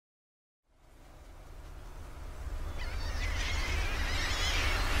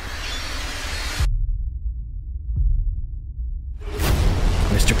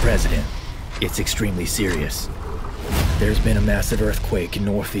It's extremely serious. There's been a massive earthquake in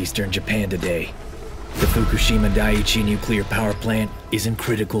northeastern Japan today. The Fukushima Daiichi nuclear power plant is in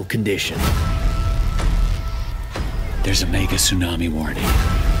critical condition. There's a mega tsunami warning.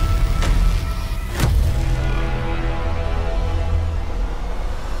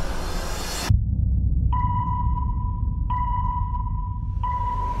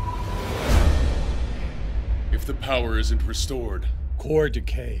 If the power isn't restored, Core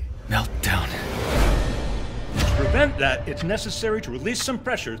decay. Meltdown. To prevent that, it's necessary to release some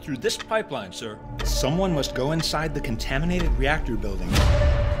pressure through this pipeline, sir. Someone must go inside the contaminated reactor building.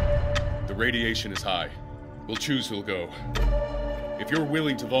 the radiation is high. We'll choose who'll go. If you're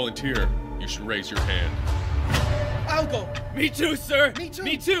willing to volunteer, you should raise your hand. I'll go. Me too, sir. Me too.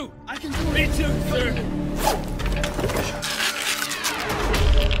 Me too. I can do Me it. too, sir.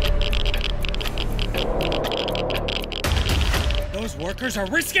 Those workers are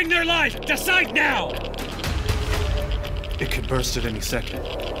risking their lives! Decide now! It could burst at any second.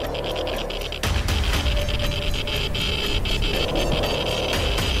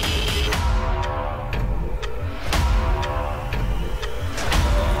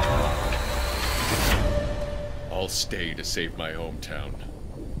 I'll stay to save my hometown,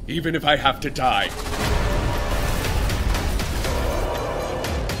 even if I have to die.